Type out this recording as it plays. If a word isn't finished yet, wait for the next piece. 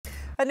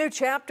A new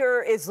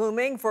chapter is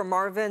looming for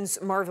Marvin's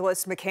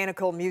Marvelous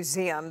Mechanical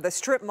Museum. The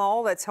strip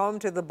mall that's home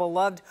to the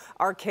beloved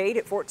arcade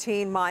at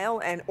 14 Mile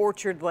and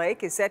Orchard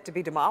Lake is set to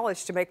be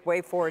demolished to make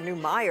way for a new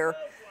Meijer.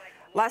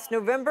 Last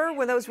November,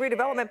 when those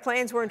redevelopment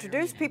plans were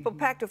introduced, people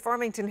packed a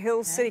Farmington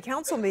Hills City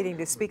Council meeting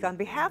to speak on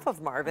behalf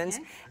of Marvin's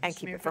and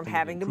keep it from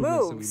having to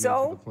move.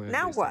 So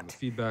now what?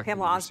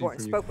 Pamela Osborne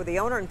spoke with the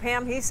owner, and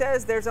Pam, he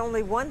says there's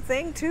only one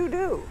thing to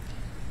do.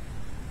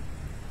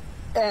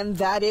 And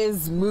that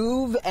is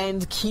move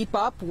and keep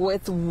up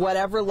with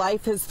whatever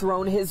life has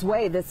thrown his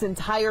way. This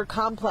entire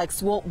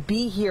complex won't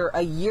be here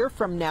a year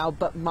from now,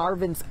 but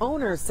Marvin's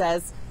owner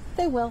says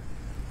they will.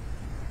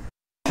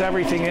 There's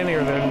everything in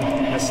here, the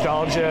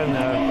nostalgia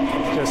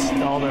and just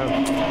all the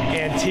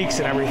antiques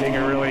and everything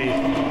are really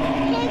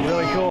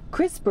cool.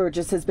 Chris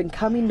Burgess has been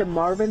coming to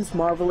Marvin's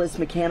Marvelous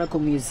Mechanical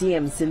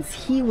Museum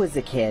since he was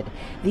a kid.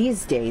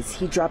 These days,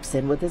 he drops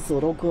in with his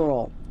little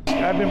girl.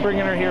 I've been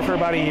bringing her here for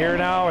about a year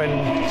now,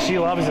 and she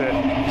loves it.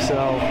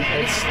 So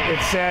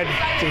it's sad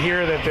to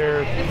hear that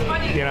they're,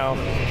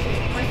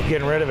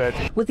 getting rid of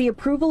it. With the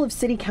approval of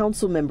city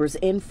council members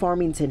in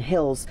Farmington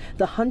Hills,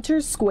 the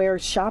Hunters Square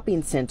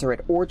Shopping Center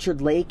at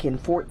Orchard Lake and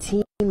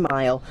 14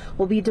 Mile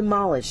will be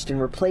demolished and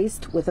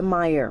replaced with a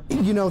Meijer.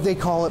 They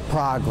call it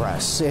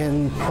progress,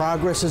 and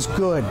progress is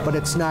good, but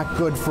it's not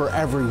good for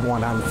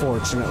everyone,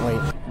 unfortunately.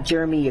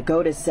 Jeremy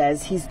Yagoda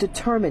says he's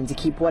determined to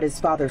keep what his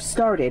father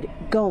started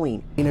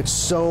going. And it's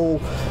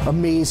so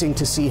amazing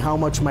to see how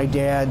much my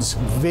dad's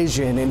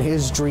vision and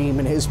his dream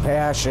and his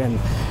passion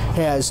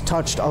has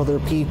touched other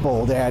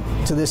people that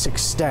to this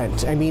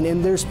extent.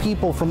 And there's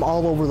people from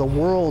all over the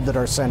world that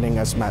are sending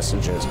us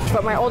messages.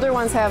 But my older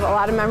ones have a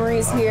lot of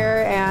memories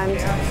here, and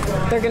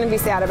they're going to be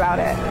sad about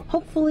it.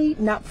 Hopefully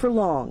not for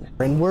long.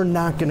 And we're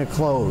not going to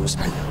close.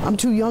 I'm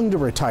too young to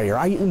retire.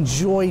 I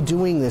enjoy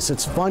doing this.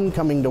 It's fun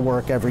coming to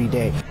work every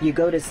day.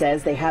 Yagoda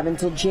says they have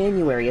until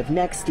January of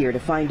next year to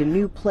find a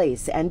new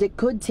place, and it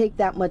could take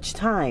that much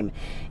time.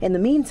 In the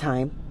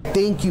meantime,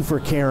 thank you for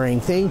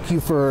caring. Thank you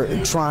for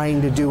trying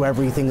to do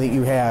everything that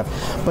you have.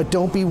 But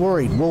don't be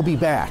worried. We'll be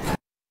back.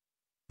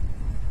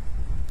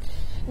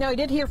 Now, I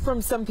did hear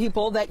from some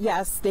people that,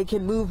 yes, they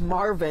can move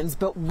Marvin's,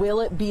 but will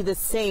it be the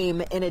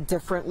same in a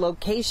different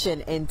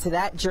location? And to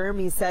that,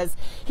 Jeremy says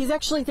he's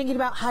actually thinking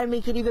about how to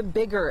make it even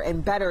bigger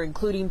and better,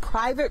 including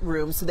private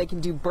rooms so they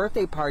can do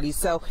birthday parties.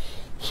 So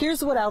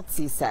here's what else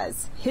he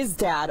says. His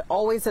dad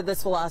always had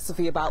this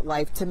philosophy about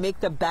life to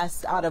make the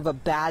best out of a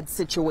bad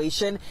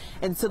situation.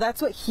 And so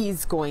that's what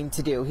he's going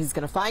to do. He's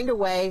going to find a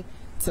way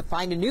to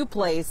find a new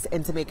place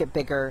and to make it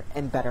bigger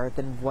and better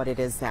than what it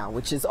is now,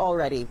 which is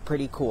already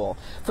pretty cool.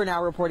 For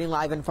now, reporting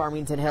live in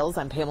Farmington Hills,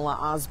 I'm Pamela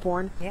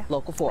Osborne,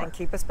 Local 4. And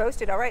keep us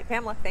posted. All right,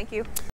 Pamela, thank you.